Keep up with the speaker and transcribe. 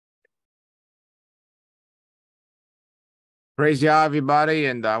Praise Yah, everybody.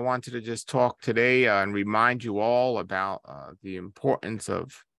 And I wanted to just talk today and remind you all about the importance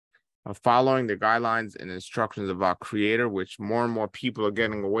of following the guidelines and instructions of our Creator, which more and more people are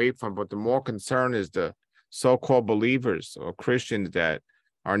getting away from. But the more concern is the so-called believers or Christians that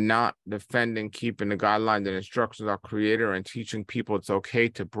are not defending, keeping the guidelines and instructions of our Creator and teaching people it's okay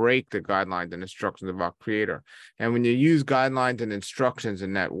to break the guidelines and instructions of our Creator. And when you use guidelines and instructions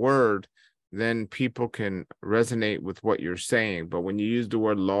in that word, then people can resonate with what you're saying. But when you use the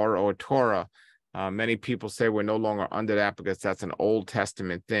word law or Torah, many people say we're no longer under that because that's an Old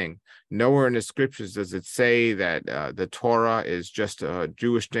Testament thing. Nowhere in the scriptures does it say that the Torah is just a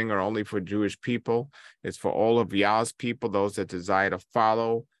Jewish thing or only for Jewish people. It's for all of Yah's people, those that desire to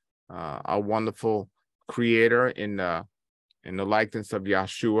follow a wonderful Creator in the likeness of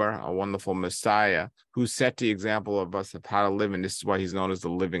Yahshua, a wonderful Messiah, who set the example of us of how to live. And this is why he's known as the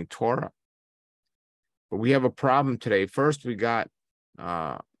living Torah. But we have a problem today. First, we got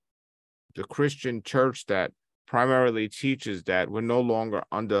the Christian church that primarily teaches that we're no longer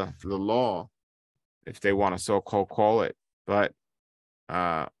under the law, if they want to so-called call it. But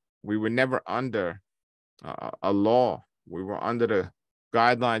we were never under a law. We were under the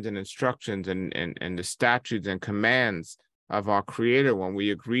guidelines and instructions and the statutes and commands of our Creator when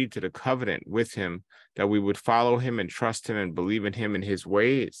we agreed to the covenant with him that we would follow him and trust him and believe in him and his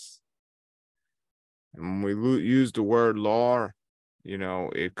ways. And when we use the word law,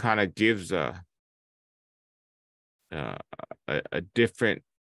 it kind of gives a different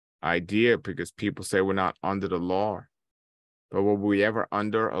idea because people say we're not under the law. But were we ever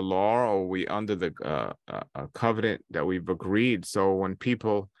under a law, or were we under the a covenant that we've agreed? So when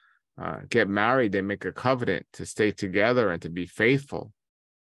people get married, they make a covenant to stay together and to be faithful.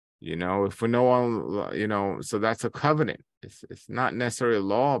 If we're no one, so that's a covenant. It's not necessarily a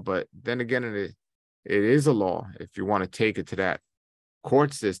law, but then again, it is a law if you want to take it to that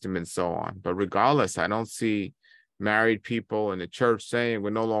court system and so on. But regardless, I don't see married people in the church saying we're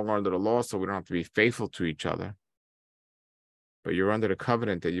no longer under the law, so we don't have to be faithful to each other. But you're under the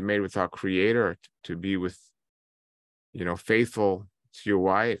covenant that you made with our Creator to be with, faithful to your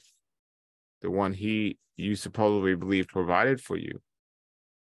wife, the one you supposedly believe provided for you.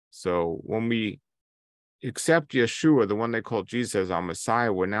 So when we accept Yeshua, the one they call Jesus as our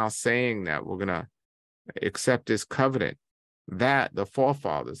Messiah, we're now saying that we're going to accept this covenant that the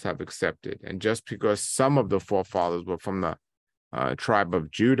forefathers have accepted. And just because some of the forefathers were from the tribe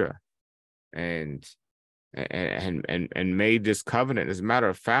of Judah and made this covenant, as a matter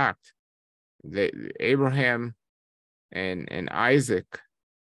of fact, Abraham and Isaac,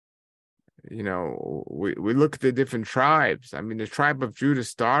 we look at the different tribes. I mean, the tribe of Judah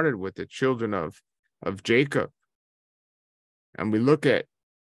started with the children of Jacob. And we look at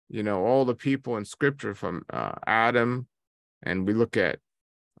all the people in scripture from Adam, and we look at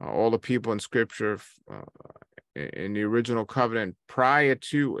all the people in scripture in the original covenant prior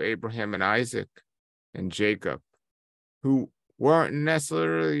to Abraham and Isaac and Jacob, who weren't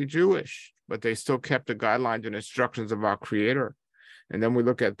necessarily Jewish, but they still kept the guidelines and instructions of our Creator. And then we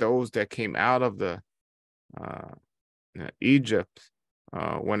look at those that came out of the Egypt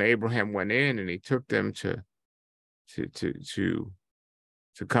when Abraham went in and he took them to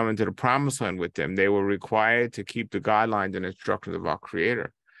come into the promised land with them. They were required to keep the guidelines and instructions of our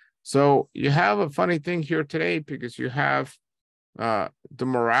Creator. So you have a funny thing here today because you have the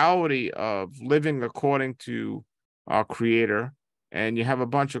morality of living according to our Creator, and you have a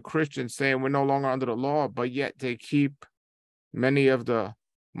bunch of Christians saying we're no longer under the law, but yet they keep many of the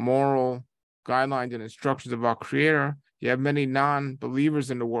moral guidelines and instructions of our Creator. You have many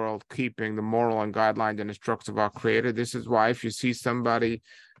non-believers in the world keeping the moral and guidelines and instructions of our Creator. This is why if you see somebody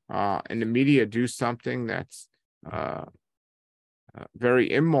in the media do something that's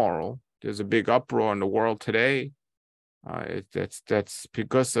very immoral, there's a big uproar in the world today. That's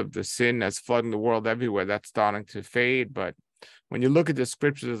because of the sin that's flooding the world everywhere. That's starting to fade. But when you look at the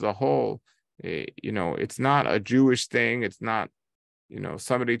scriptures as a whole, it's not a Jewish thing. It's not,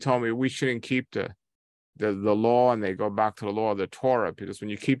 somebody told me we shouldn't keep the law, and they go back to the law of the Torah, because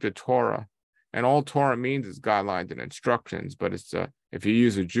when you keep the Torah, and all Torah means is guidelines and instructions, but it's if you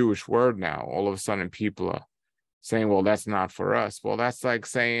use a Jewish word now, all of a sudden people are saying, well, that's not for us. Well, that's like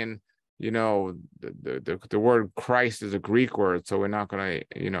saying, the word Christ is a Greek word, so we're not going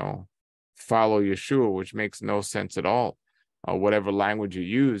to, follow Yeshua, which makes no sense at all. Whatever language you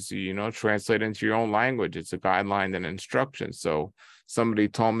use, translate into your own language. It's a guideline and instruction. So somebody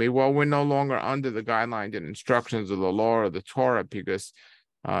told me, well, we're no longer under the guidelines and instructions of the law or the Torah because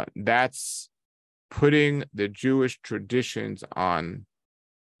that's putting the Jewish traditions on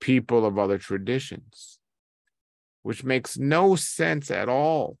people of other traditions. which makes no sense at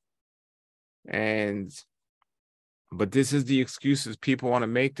all. But this is the excuses people want to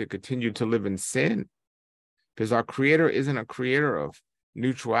make to continue to live in sin, because our Creator isn't a creator of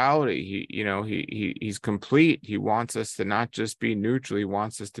neutrality. He's complete. He wants us to not just be neutral. He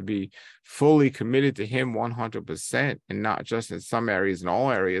wants us to be fully committed to Him 100%, and not just in some areas, in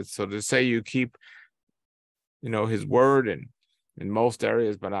all areas. So to say you keep, His word in most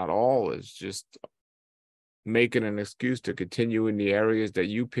areas, but not all, is just making an excuse to continue in the areas that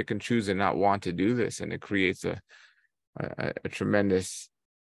you pick and choose and not want to do this. And it creates a tremendous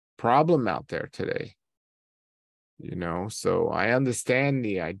problem out there today. So I understand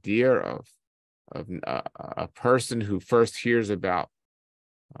the idea of a person who first hears about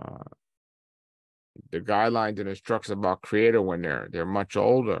the guidelines and instructions about Creator when they're much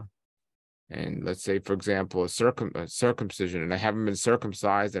older. And let's say, for example, a circumcision, and they haven't been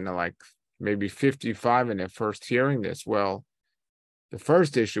circumcised, and they're like maybe 55 and they're first hearing this. Well, the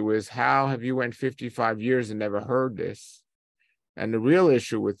first issue is, how have you went 55 years and never heard this? And the real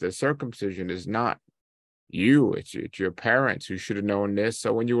issue with the circumcision is not you, it's your parents who should have known this.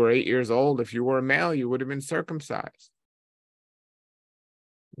 So when you were 8 years old, if you were a male, you would have been circumcised.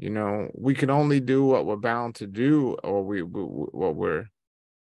 We can only do what we're bound to do, or what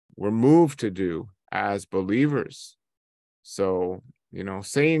we're moved to do as believers. So,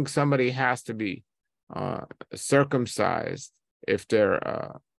 saying somebody has to be circumcised if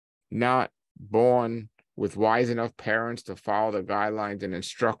they're not born with wise enough parents to follow the guidelines and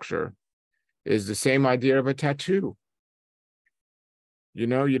instruction is the same idea of a tattoo. You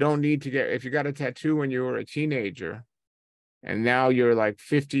don't need to if you got a tattoo when you were a teenager, and now you're like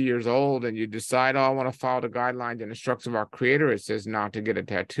 50 years old and you decide, I want to follow the guidelines and instructions of our Creator. It says not to get a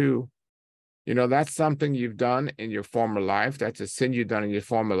tattoo. That's something you've done in your former life. That's a sin you've done in your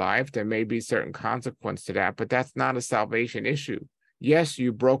former life. There may be certain consequence to that, but that's not a salvation issue. Yes,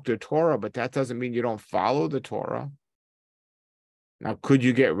 you broke the Torah, but that doesn't mean you don't follow the Torah. Now, could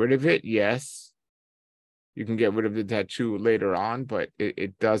you get rid of it? Yes. You can get rid of the tattoo later on, but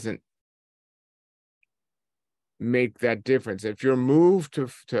it doesn't make that difference. If you're moved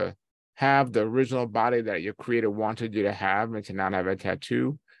to have the original body that your Creator wanted you to have and to not have a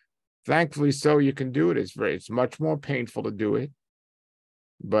tattoo, thankfully so, you can do it. It's much more painful to do it.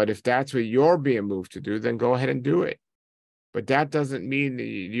 But if that's what you're being moved to do, then go ahead and do it. But that doesn't mean that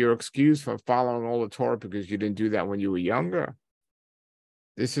you're excused from following all the Torah because you didn't do that when you were younger.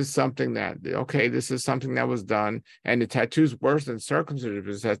 This is something that was done. And the tattoo's worse than circumcision,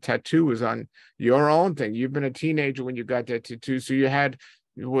 because that tattoo was on your own thing. You've been a teenager when you got that tattoo, so you had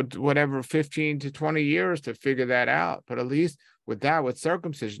whatever 15 to 20 years to figure that out. But at least with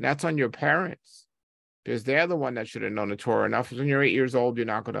circumcision, that's on your parents, because they're the one that should have known the Torah enough. When you're 8 years old, you're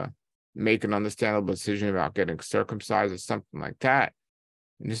not going to make an understandable decision about getting circumcised or something like that.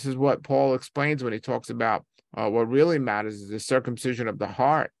 And this is what Paul explains when he talks about what really matters is the circumcision of the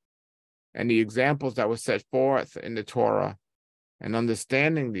heart, and the examples that were set forth in the Torah, and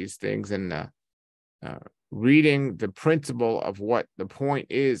understanding these things, and reading the principle of what the point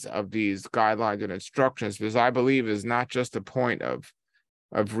is of these guidelines and instructions. Because I believe is not just the point of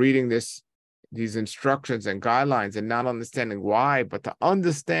reading these instructions and guidelines and not understanding why, but to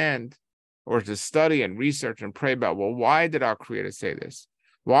understand, or to study and research and pray about, well, why did our Creator say this?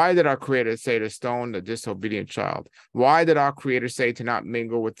 Why did our Creator say to stone the disobedient child? Why did our Creator say to not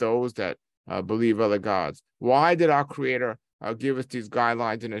mingle with those that believe other gods? Why did our Creator give us these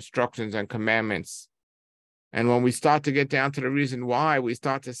guidelines and instructions and commandments? And when we start to get down to the reason why, we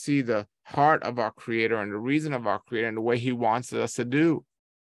start to see the heart of our Creator and the reason of our Creator and the way He wants us to do.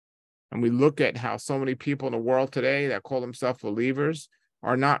 And we look at how so many people in the world today that call themselves believers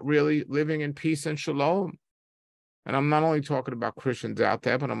are not really living in peace and shalom. And I'm not only talking about Christians out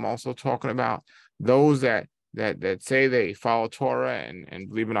there, but I'm also talking about those that say they follow Torah and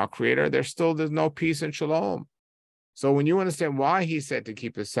believe in our Creator. There's no peace and shalom. So when you understand why He said to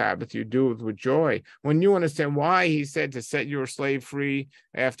keep the Sabbath, you do it with joy. When you understand why He said to set your slave free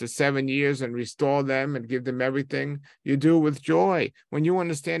after 7 years and restore them and give them everything, you do it with joy. When you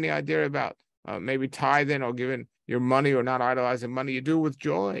understand the idea about maybe tithing or giving your money or not idolizing money, you do it with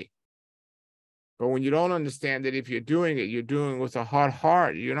joy. But when you don't understand that if you're doing it, you're doing it with a hard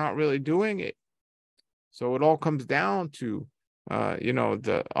heart, you're not really doing it. So it all comes down to,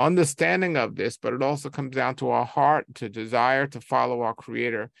 the understanding of this, but it also comes down to our heart to desire to follow our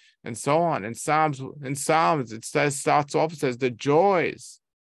Creator and so on. In Psalms, it starts off, it says, the joys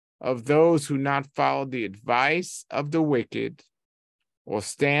of those who not follow the advice of the wicked, or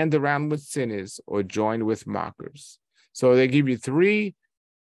stand around with sinners, or join with mockers. So they give you three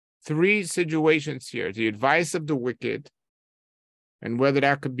three situations here: the advice of the wicked, and whether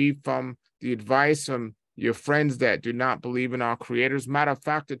that could be from the advice from your friends that do not believe in our Creator. As a matter of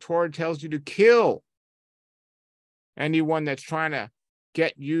fact, the Torah tells you to kill anyone that's trying to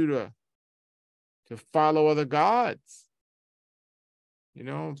get you to follow other gods. You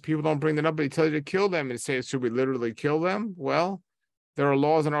know, people don't bring that up, but he tells you to kill them and say, should we literally kill them? Well, there are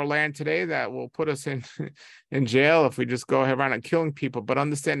laws in our land today that will put us in jail if we just go around and killing people. But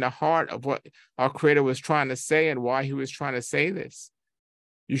understand the heart of what our Creator was trying to say and why he was trying to say this.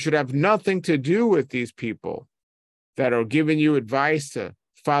 You should have nothing to do with these people that are giving you advice to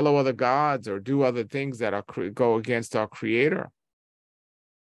follow other gods or do other things that go against our Creator.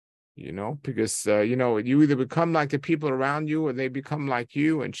 You know, because, you either become like the people around you or they become like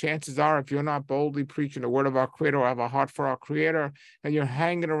you. And chances are, if you're not boldly preaching the word of our Creator or have a heart for our Creator, and you're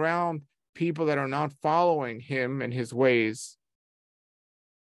hanging around people that are not following him and his ways,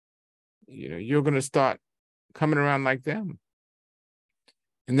 you're going to start coming around like them.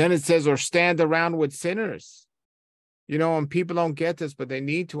 And then it says, or stand around with sinners. And people don't get this, but they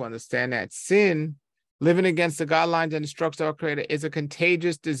need to understand that sin, living against the guidelines and instructions of our Creator, is a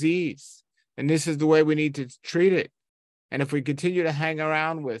contagious disease. And this is the way we need to treat it. And if we continue to hang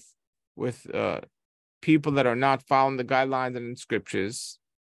around with people that are not following the guidelines and scriptures,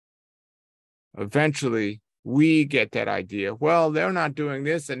 eventually we get that idea. Well, they're not doing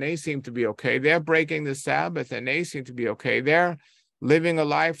this and they seem to be okay. They're breaking the Sabbath and they seem to be okay. They're living a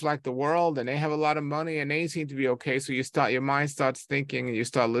life like the world and they have a lot of money and they seem to be okay. So your mind starts thinking and you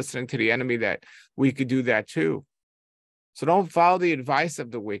start listening to the enemy that we could do that too. So don't follow the advice of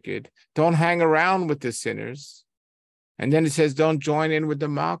the wicked. Don't hang around with the sinners. And then it says, don't join in with the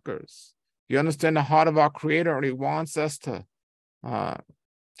mockers. You understand the heart of our Creator, and he wants us to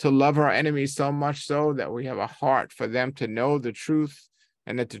love our enemies so much so that we have a heart for them to know the truth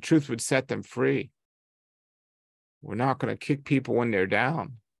and that the truth would set them free. We're not going to kick people when they're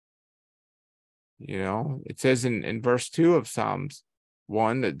down. It says in verse 2 of Psalms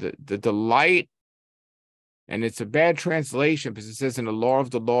 1 that the delight, and it's a bad translation because it says in the law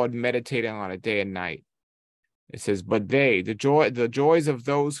of the Lord, meditating on it day and night. It says, but the joys of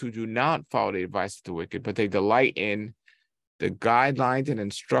those who do not follow the advice of the wicked, but they delight in the guidelines and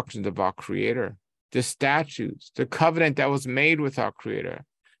instructions of our Creator, the statutes, the covenant that was made with our Creator,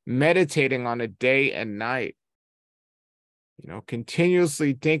 meditating on it day and night.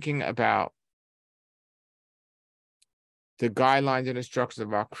 Continuously thinking about the guidelines and instructions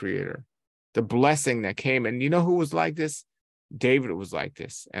of our Creator, the blessing that came. And who was like this? David was like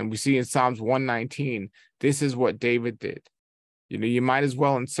this. And we see in Psalms 119, this is what David did. You might as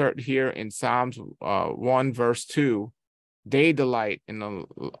well insert here in Psalms 1 verse 2, they delight in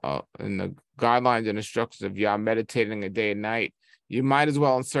the guidelines and instructions of Yah, meditating a day and night. You might as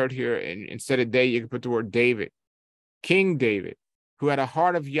well insert here, instead of day, you can put the word David. King David, who had a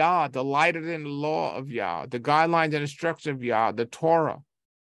heart of Yah, delighted in the law of Yah, the guidelines and instructions of Yah, the Torah.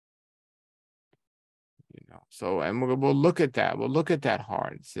 So, and we'll look at that. We'll look at that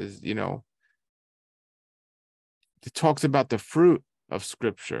heart. It says, it talks about the fruit of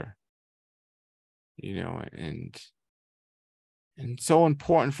Scripture, and so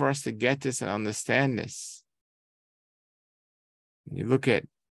important for us to get this and understand this. You look at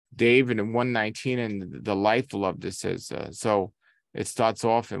David in 119 and the delightful of this says, so it starts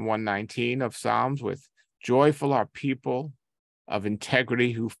off in 119 of Psalms with, joyful are people of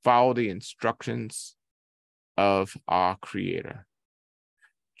integrity who follow the instructions of our Creator.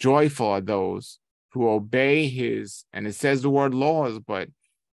 Joyful are those who obey his, and it says the word laws, but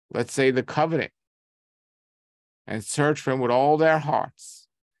let's say the covenant, and search for him with all their hearts.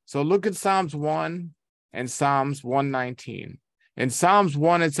 So look at Psalms 1 and Psalms 119. In Psalms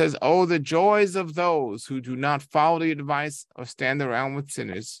 1, it says, oh, the joys of those who do not follow the advice or stand around with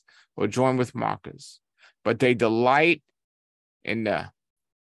sinners or join with mockers, but they delight in the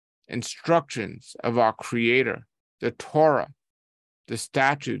instructions of our Creator, the Torah, the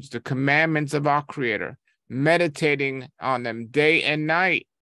statutes, the commandments of our Creator, meditating on them day and night.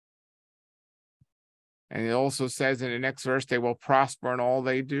 And it also says in the next verse, they will prosper in all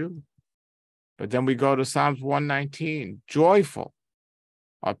they do. But then we go to Psalms 119. Joyful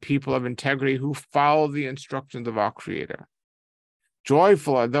are people of integrity who follow the instructions of our Creator.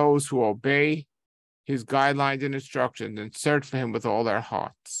 Joyful are those who obey his guidelines and instructions and search for him with all their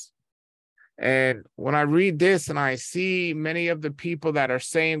hearts. And when I read this and I see many of the people that are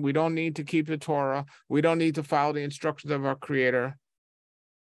saying we don't need to keep the Torah, we don't need to follow the instructions of our Creator,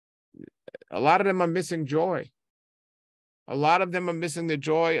 a lot of them are missing joy. A lot of them are missing the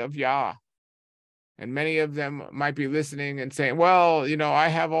joy of Yah. And many of them might be listening and saying, well, I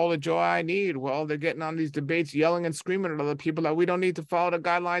have all the joy I need. Well, they're getting on these debates, yelling and screaming at other people that we don't need to follow the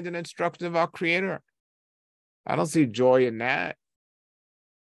guidelines and instructions of our Creator. I don't see joy in that.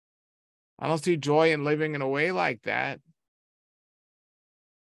 I don't see joy in living in a way like that.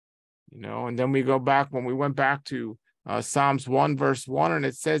 And then we went back to Psalms 1, verse 1, and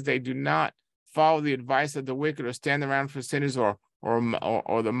it says they do not follow the advice of the wicked or stand around for sinners or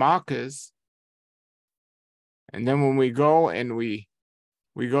the mockers. And then when we go and we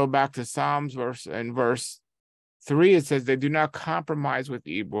go back to Psalms verse 3, it says they do not compromise with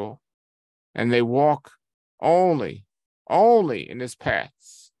evil, and they walk only in his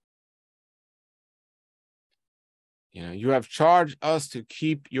paths. You have charged us to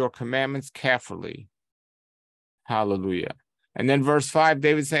keep your commandments carefully. Hallelujah. And then verse 5,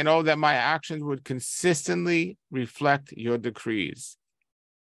 David saying, oh, that my actions would consistently reflect your decrees.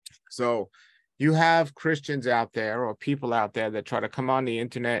 So you have Christians out there or people out there that try to come on the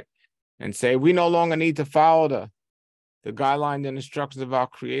internet and say, we no longer need to follow the guidelines and instructions of our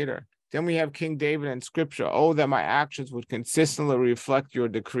Creator. Then we have King David in Scripture, oh, that my actions would consistently reflect your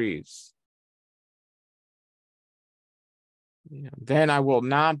decrees. Then I will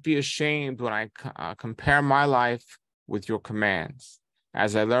not be ashamed when I compare my life with your commands.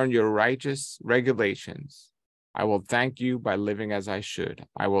 As I learn your righteous regulations, I will thank you by living as I should.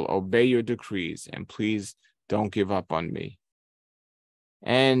 I will obey your decrees, and please don't give up on me.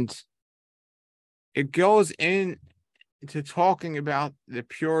 And it goes into talking about the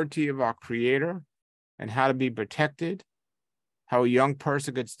purity of our Creator and how to be protected, how a young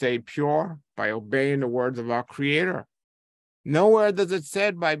person could stay pure by obeying the words of our Creator. Nowhere does it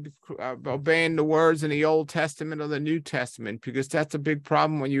said by obeying the words in the Old Testament or the New Testament, because that's a big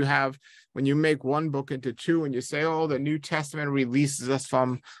problem when you make one book into two and you say, oh, the New Testament releases us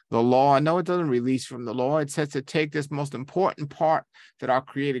from the law. No, it doesn't release from the law. It says to take this most important part that our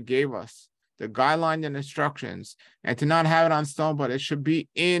Creator gave us, the guidelines and instructions, and to not have it on stone, but it should be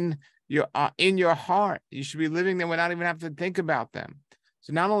in your heart. You should be living them without even having to think about them.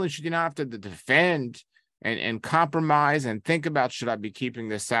 So not only should you not have to defend and compromise and think about, should I be keeping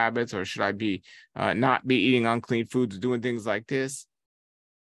the Sabbath or should I be not be eating unclean foods, doing things like this?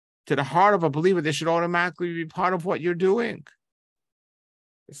 To the heart of a believer, this should automatically be part of what you're doing.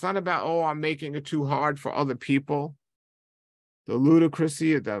 It's not about, oh, I'm making it too hard for other people. The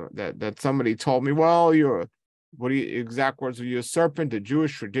ludicrousy that somebody told me, well, exact words, you're a serpent to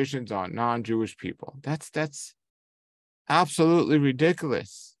Jewish traditions on non-Jewish people. That's absolutely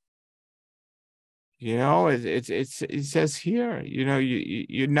ridiculous. It says here,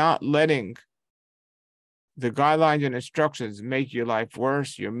 you're not letting the guidelines and instructions make your life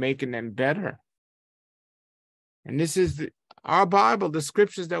worse. You're making them better. And this is our Bible, the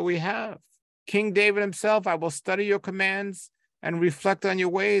scriptures that we have. King David himself, I will study your commands and reflect on your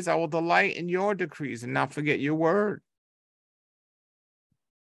ways. I will delight in your decrees and not forget your word.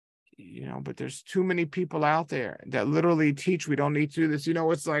 But there's too many people out there that literally teach we don't need to do this.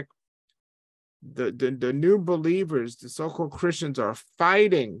 It's like the new believers, the so-called Christians, are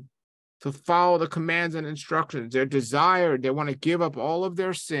fighting to follow the commands and instructions. Their desire, they want to give up all of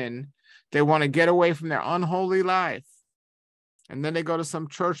their sin. They want to get away from their unholy life. And then they go to some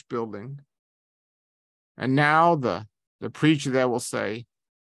church building. And now the preacher there will say,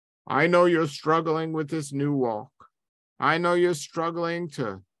 I know you're struggling with this new walk. I know you're struggling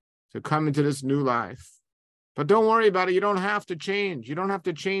to come into this new life. But don't worry about it. You don't have to change. You don't have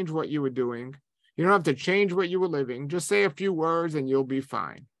to change what you were doing. You don't have to change what you were living. Just say a few words and you'll be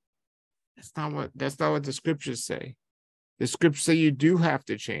fine. That's not what the scriptures say. The scriptures say you do have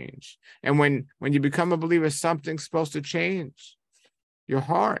to change. And when you become a believer, something's supposed to change. Your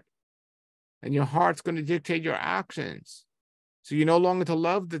heart. And your heart's going to dictate your actions. So you're no longer to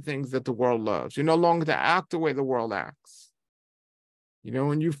love the things that the world loves. You're no longer to act the way the world acts.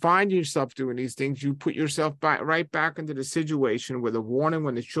 When you find yourself doing these things, you put yourself right back into the situation where the warning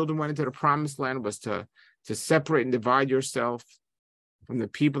when the children went into the promised land was to separate and divide yourself from the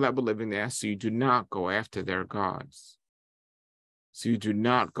people that were living there, so you do not go after their gods.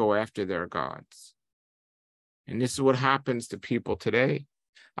 And this is what happens to people today.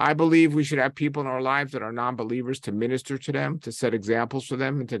 I believe we should have people in our lives that are non-believers to minister to them, to set examples for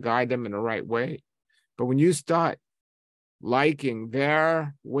them, and to guide them in the right way. But when you start liking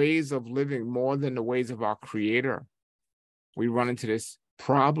their ways of living more than the ways of our Creator, we run into this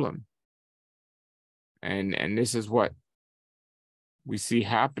problem. And this is what we see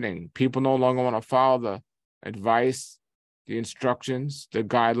happening. People no longer want to follow the advice, the instructions, the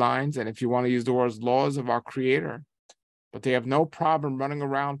guidelines, and if you want to use the words laws of our Creator, but they have no problem running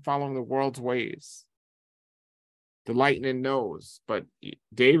around following the world's ways, delighting in those. But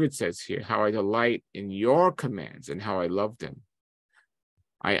David says here, how I delight in your commands and how I love them.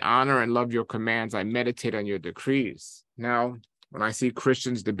 I honor and love your commands. I meditate on your decrees. Now, when I see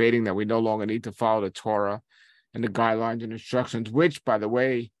Christians debating that we no longer need to follow the Torah and the guidelines and instructions, which, by the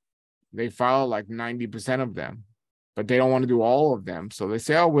way, they follow like 90% of them, but they don't want to do all of them. So they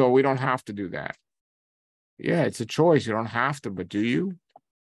say, oh, well, we don't have to do that. Yeah, it's a choice. You don't have to, but do you?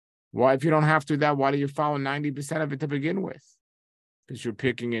 Well, if you don't have to do that, why do you follow 90% of it to begin with? Because you're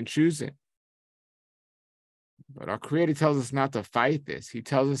picking and choosing. But our Creator tells us not to fight this. He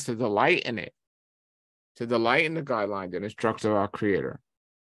tells us to delight in it, to delight in the guidelines and instructions of our Creator.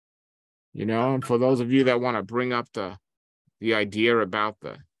 You know, and for those of you that want to bring up the idea about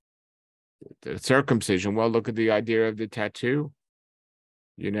the circumcision, well, look at the idea of the tattoo,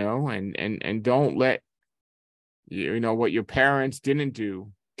 you know, and don't let, you know, what your parents didn't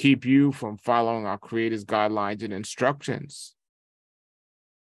do keep you from following our Creator's guidelines and instructions.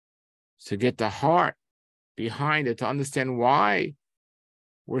 To get the heart behind it, to understand why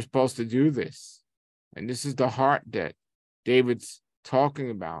we're supposed to do this. And this is the heart that David's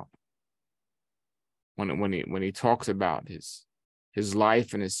talking about when he talks about his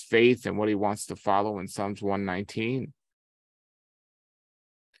life and his faith and what he wants to follow in Psalms 119.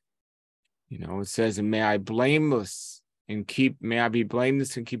 You know, it says, and may I be blameless in keeping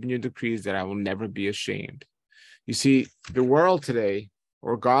your decrees, that I will never be ashamed. You see, the world today,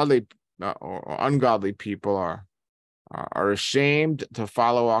 or godly or ungodly people, are ashamed to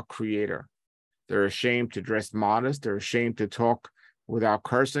follow our Creator. They're ashamed to dress modest. They're ashamed to talk without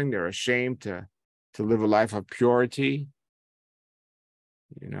cursing. They're ashamed to live a life of purity.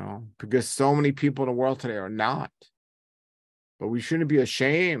 You know, because so many people in the world today are not. But we shouldn't be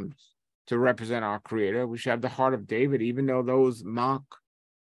ashamed to represent our Creator. We should have the heart of David, even though those mock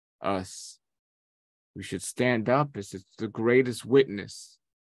us. We should stand up as it's the greatest witness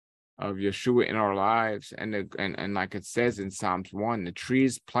of Yeshua in our lives. And like it says in Psalms 1, the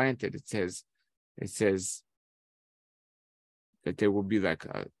trees planted, it says that there will be like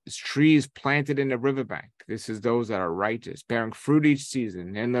trees planted in the riverbank. This is those that are righteous, bearing fruit each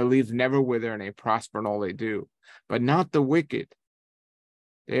season, and their leaves never wither, and they prosper in all they do. But not the wicked.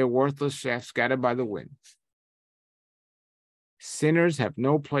 They are worthless shafts scattered by the wind. Sinners have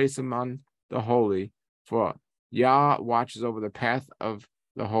no place among the holy, for Yah watches over the path of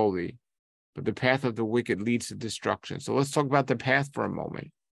the holy, but the path of the wicked leads to destruction. So let's talk about the path for a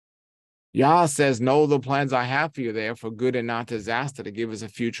moment. Yah says, know the plans I have for you there for good and not disaster, to give us a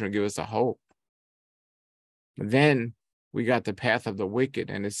future and give us a hope. But then we got the path of the wicked,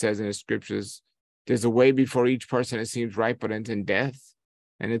 and it says in the scriptures, there's a way before each person that seems right, but ends in death.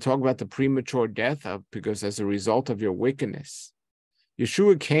 And they talk about the premature death because as a result of your wickedness.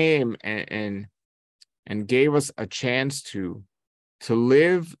 Yeshua came and gave us a chance to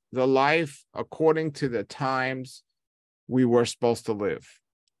live the life according to the times we were supposed to live.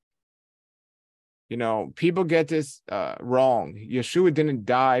 You know, people get this wrong. Yeshua didn't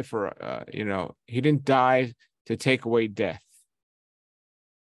die for, he didn't die to take away death.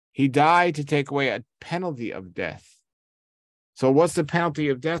 He died to take away a penalty of death. So what's the penalty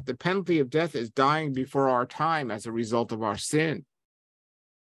of death? The penalty of death is dying before our time as a result of our sin.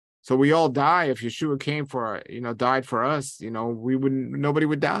 So we all die. If Yeshua came died for us, nobody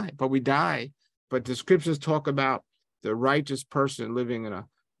would die, but we die. But the scriptures talk about the righteous person living in a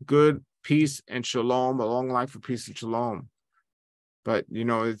good peace and shalom, a long life of peace and shalom. But,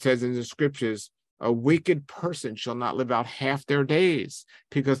 it says in the scriptures, a wicked person shall not live out half their days,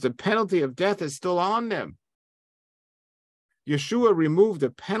 because the penalty of death is still on them. Yeshua removed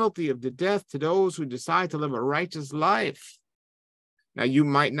the penalty of the death to those who decide to live a righteous life. Now, you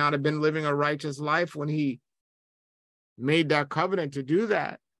might not have been living a righteous life when he made that covenant to do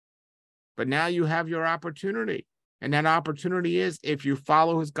that, but now you have your opportunity. And that opportunity is, if you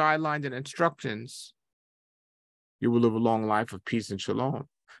follow his guidelines and instructions, you will live a long life of peace and shalom.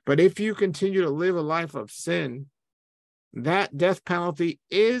 But if you continue to live a life of sin, that death penalty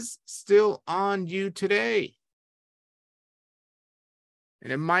is still on you today.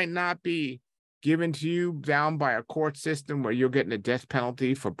 And it might not be given to you down by a court system where you're getting a death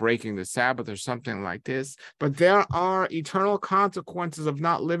penalty for breaking the Sabbath or something like this. But there are eternal consequences of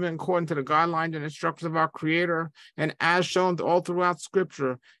not living according to the guidelines and instructions of our Creator. And as shown all throughout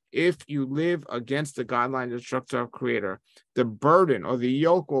Scripture, if you live against the guidelines and instructions of our Creator, the burden or the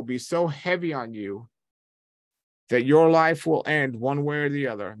yoke will be so heavy on you that your life will end one way or the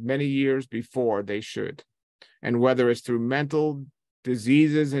other many years before they should. And whether it's through mental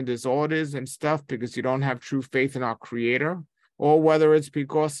diseases and disorders and stuff because you don't have true faith in our Creator, or whether it's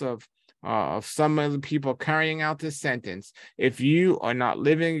because of some of the people carrying out this sentence. If you are not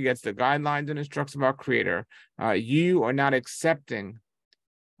living against the guidelines and instructions of our Creator, you are not accepting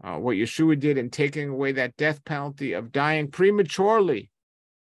what Yeshua did in taking away that death penalty of dying prematurely.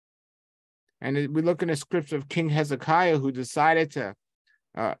 And we look in the scripture of King Hezekiah, who decided to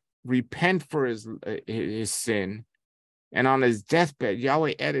repent for his sin. And on his deathbed,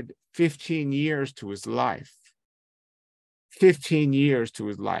 Yahweh added 15 years to his life. 15 years to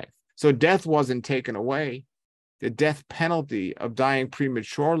his life. So death wasn't taken away. The death penalty of dying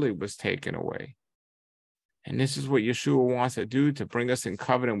prematurely was taken away. And this is what Yeshua wants to do, to bring us in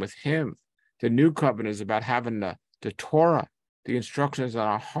covenant with him. The new covenant is about having the Torah, the instructions in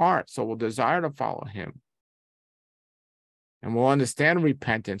our heart, so we'll desire to follow him. And we'll understand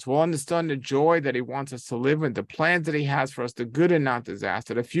repentance. We'll understand the joy that he wants us to live in, the plans that he has for us, the good and not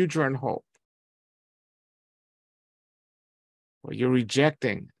disaster, the future and hope. Well, you're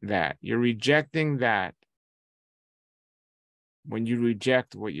rejecting that. You're rejecting that when you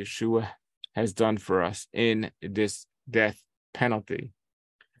reject what Yeshua has done for us in this death penalty.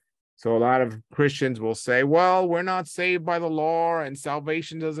 So a lot of Christians will say, well, we're not saved by the law and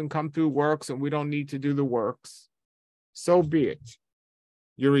salvation doesn't come through works and we don't need to do the works. So be it.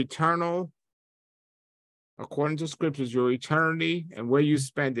 Your eternal, according to scriptures, your eternity and where you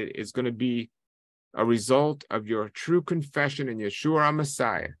spend it is going to be a result of your true confession in Yeshua, our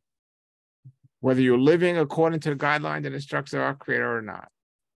Messiah. Whether you're living according to the guidelines and instructions of our Creator or not.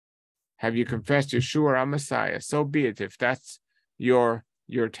 Have you confessed Yeshua, our Messiah? So be it. If that's your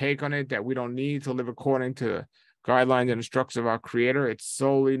take on it, that we don't need to live according to the guidelines and instructions of our Creator, it's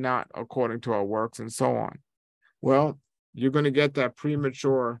solely not according to our works and so on. Well, you're going to get that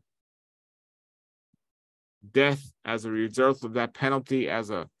premature death as a result of that penalty,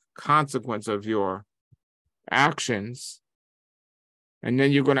 as a consequence of your actions. And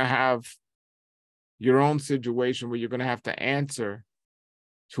then you're going to have your own situation where you're going to have to answer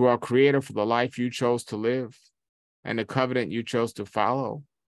to our Creator for the life you chose to live and the covenant you chose to follow.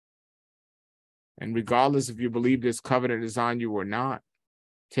 And regardless if you believe this covenant is on you or not,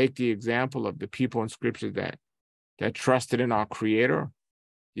 take the example of the people in Scripture that trusted in our Creator.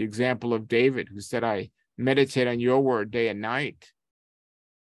 The example of David, who said, I meditate on your word day and night.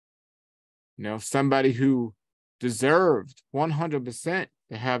 You know, somebody who deserved 100%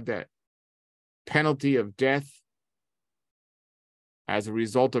 to have that penalty of death as a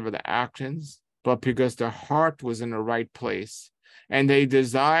result of their actions, but because their heart was in the right place. And they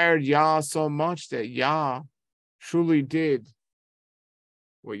desired Yah so much that Yah truly did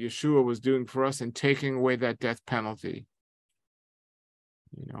what Yeshua was doing for us in taking away that death penalty.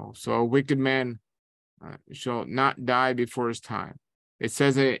 You know, so a wicked man shall not die before his time. It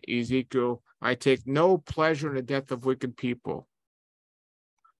says in Ezekiel, I take no pleasure in the death of wicked people.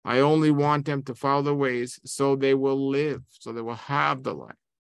 I only want them to follow the ways so they will live, so they will have the life.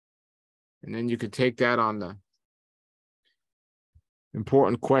 And then you could take that on the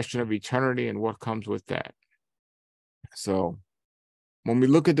important question of eternity and what comes with that. So when we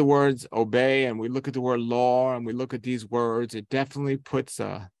look at the words obey and we look at the word law and we look at these words, it definitely puts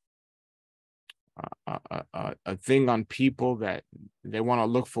a thing on people that they want to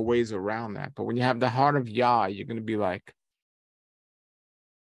look for ways around that. But when you have the heart of Yah, you're going to be like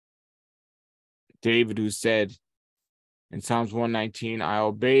David, who said in Psalms 119, I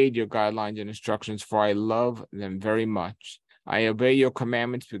obeyed your guidelines and instructions, for I love them very much. I obey your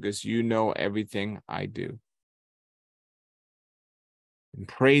commandments because you know everything I do. And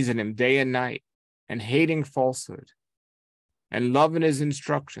praising him day and night and hating falsehood and loving his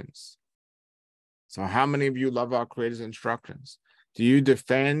instructions. So how many of you love our Creator's instructions? Do you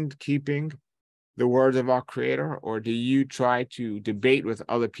defend keeping the words of our Creator, or do you try to debate with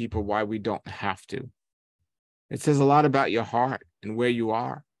other people why we don't have to? It says a lot about your heart and where you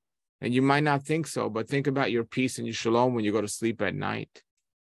are. And you might not think so, but think about your peace and your shalom when you go to sleep at night.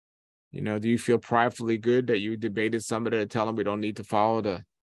 You know, do you feel pridefully good that you debated somebody to tell them we don't need to follow the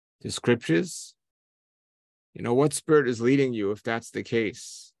scriptures? You know, what spirit is leading you if that's the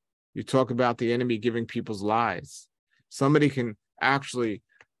case? You talk about the enemy giving people's lies. Somebody can actually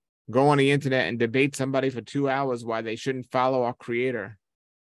go on the internet and debate somebody for 2 hours why they shouldn't follow our Creator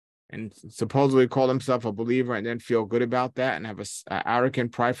and supposedly call himself a believer and then feel good about that and have a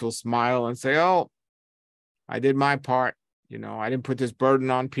arrogant, prideful smile and say, oh, I did my part. You know, I didn't put this burden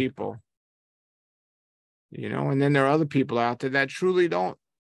on people. You know, and then there are other people out there that truly don't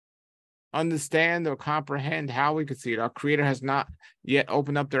understand or comprehend how we could see it. Our Creator has not yet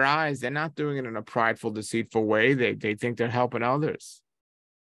opened up their eyes. They're not doing it in a prideful, deceitful way. They think they're helping others.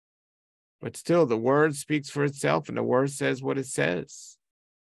 But still, the word speaks for itself, and the word says what it says.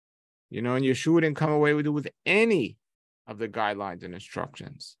 And Yeshua didn't come away with any of the guidelines and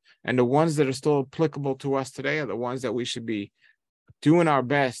instructions. And the ones that are still applicable to us today are the ones that we should be doing our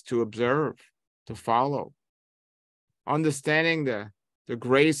best to observe, to follow. Understanding the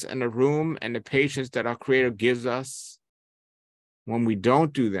grace and the room and the patience that our Creator gives us when we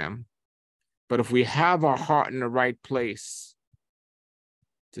don't do them. But if we have our heart in the right place,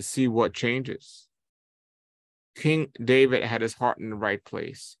 to see what changes. King David had his heart in the right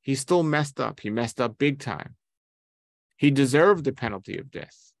place. He still messed up. He messed up big time. He deserved the penalty of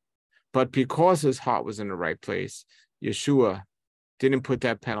death. But because his heart was in the right place, Yeshua didn't put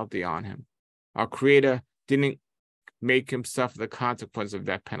that penalty on him. Our Creator didn't make him suffer the consequence of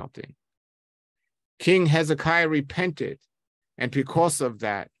that penalty. King Hezekiah repented, and because of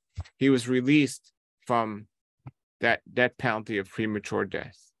that, he was released from that penalty of premature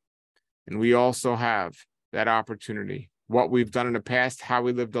death. And we also have that opportunity. What we've done in the past, how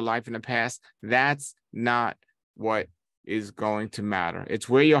we lived a life in the past, that's not what is going to matter. It's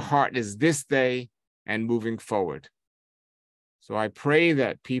where your heart is this day and moving forward. So I pray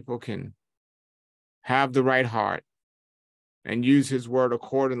that people can have the right heart and use his word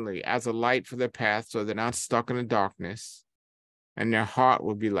accordingly as a light for their path, so they're not stuck in the darkness, and their heart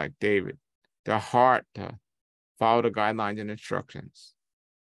will be like David, their heart to follow the guidelines and instructions,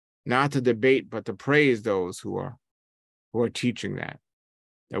 not to debate, but to praise those who are teaching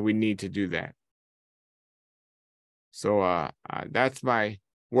that we need to do that. So that's my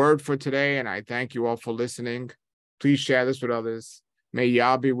word for today, and I thank you all for listening. Please share this with others. May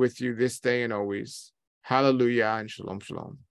Yah be with you this day and always. Hallelujah and shalom, shalom.